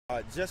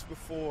Just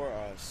before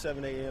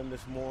 7 a.m.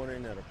 this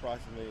morning at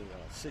approximately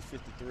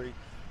 6:53,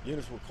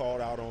 units were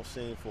called out on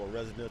scene for a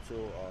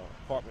residential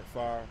apartment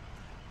fire.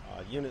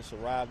 Units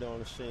arrived on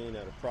the scene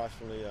at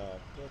approximately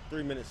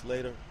 3 minutes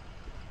later,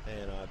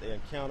 and they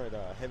encountered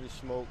heavy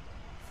smoke,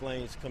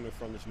 flames coming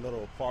from this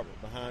middle apartment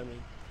behind me.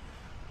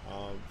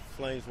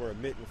 Flames were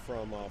emitting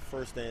from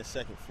first and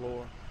second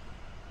floor.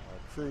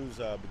 Crews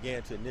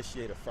began to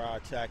initiate a fire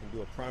attack and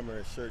do a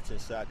primary search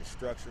inside the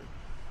structure.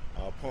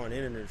 Upon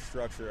entering the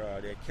structure,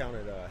 they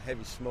encountered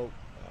heavy smoke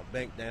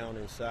banked down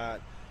inside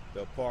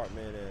the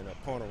apartment, and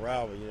upon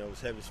arrival, it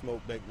was heavy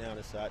smoke banked down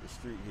inside the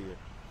street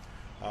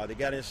here. They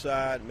got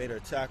inside, made an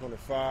attack on the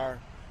fire,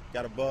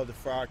 got above the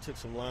fire, took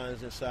some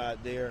lines inside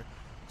there,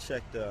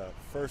 checked the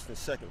first and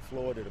second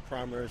floor, did a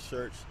primary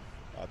search.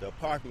 The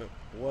apartment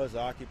was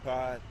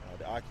occupied.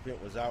 The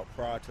occupant was out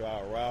prior to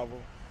our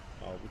arrival.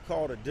 We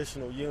called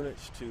additional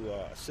units to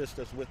assist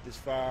us with this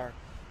fire,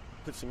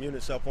 put some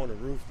units up on the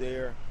roof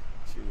there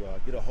to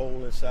get a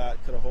hole inside,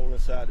 cut a hole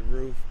inside the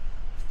roof,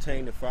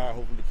 contain the fire,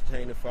 hopefully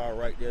contain the fire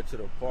right there to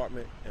the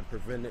apartment and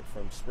prevent it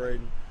from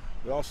spreading.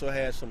 We also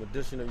had some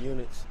additional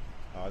units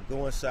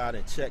go inside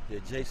and check the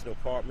adjacent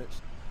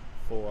apartments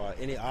for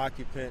any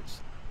occupants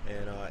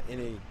and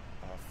any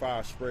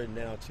fire spreading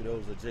down to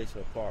those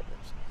adjacent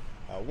apartments.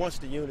 Once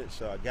the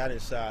units got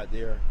inside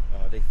there,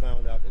 they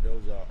found out that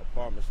those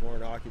apartments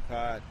weren't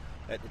occupied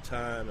at the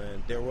time,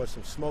 and there was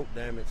some smoke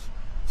damage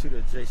to the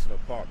adjacent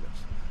apartments.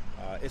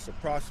 It's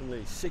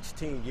approximately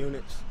 16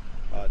 units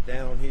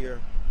down here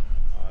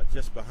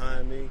just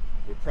behind me.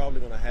 We're probably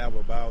going to have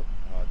about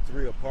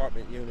 3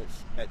 apartment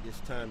units at this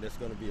time that's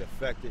going to be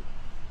affected.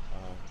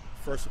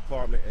 First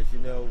apartment, as you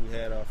know, we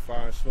had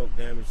fire and smoke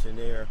damage in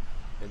there,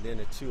 and then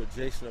the 2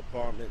 adjacent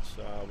apartments,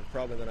 we're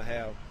probably going to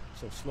have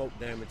some smoke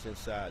damage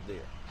inside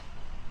there.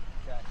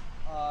 Okay.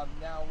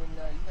 Now, when you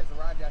guys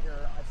arrived out here,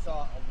 I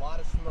saw a lot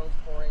of smoke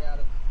pouring out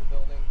of the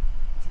building.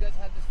 But you guys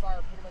had this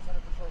fire pretty much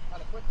under control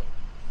kind of quickly.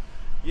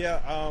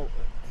 Yeah,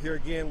 here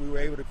again, we were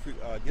able to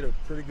get a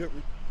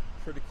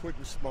pretty quick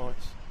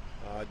response.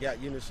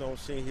 Got units on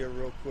scene here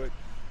real quick.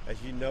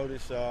 As you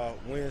notice,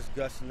 winds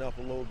gusting up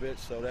a little bit,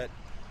 so that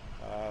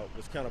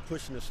was kind of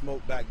pushing the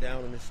smoke back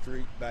down in the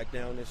street, back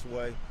down this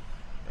way.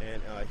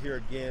 And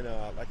here again,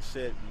 like I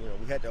said,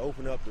 we had to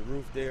open up the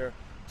roof there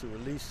to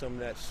release some of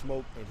that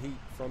smoke and heat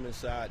from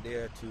inside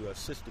there to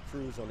assist the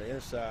crews on the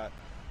inside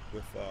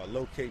with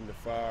locating the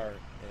fire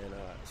and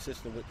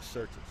assisting with the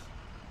searches.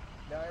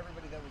 Now,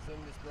 everybody that was in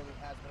this building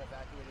has been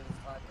evacuated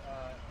this time.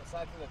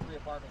 Aside from the 3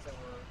 apartments that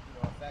were,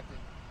 affected,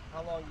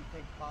 how long do you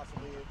think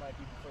possibly it might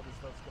be before these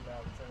folks can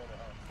return to their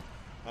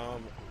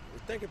homes?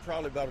 We're thinking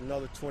probably about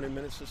another 20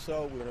 minutes or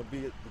so. We're going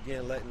to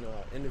begin letting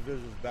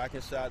individuals back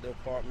inside the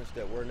apartments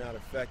that were not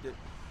affected.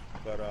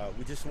 But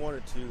we just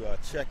wanted to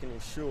check and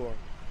ensure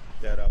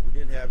that we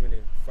didn't have any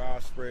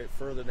fire spread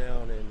further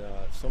down in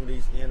some of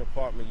these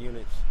apartment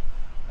units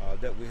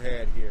that we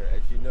had here. As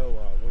you know,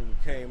 when we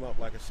came up,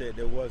 like I said,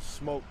 there was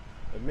smoke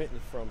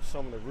emitting from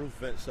some of the roof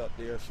vents up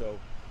there. So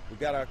we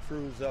got our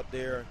crews up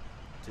there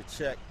to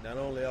check not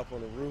only up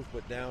on the roof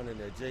but down in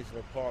the adjacent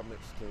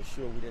apartments to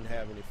ensure we didn't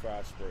have any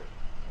fire spread.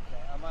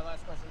 Okay. My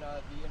last question, the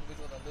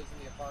individual that lives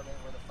in the apartment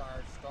where the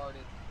fire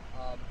started,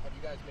 have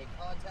you guys made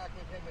contact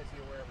with him? Is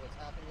he aware of what's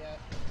happened yet?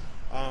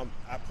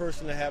 I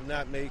personally have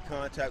not made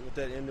contact with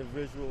that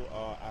individual.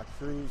 Our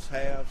crews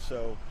have,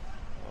 so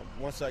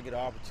once I get an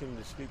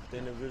opportunity to speak with the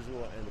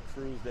individual and the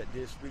crews that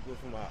did speak with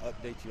him, I'll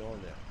update you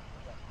on that.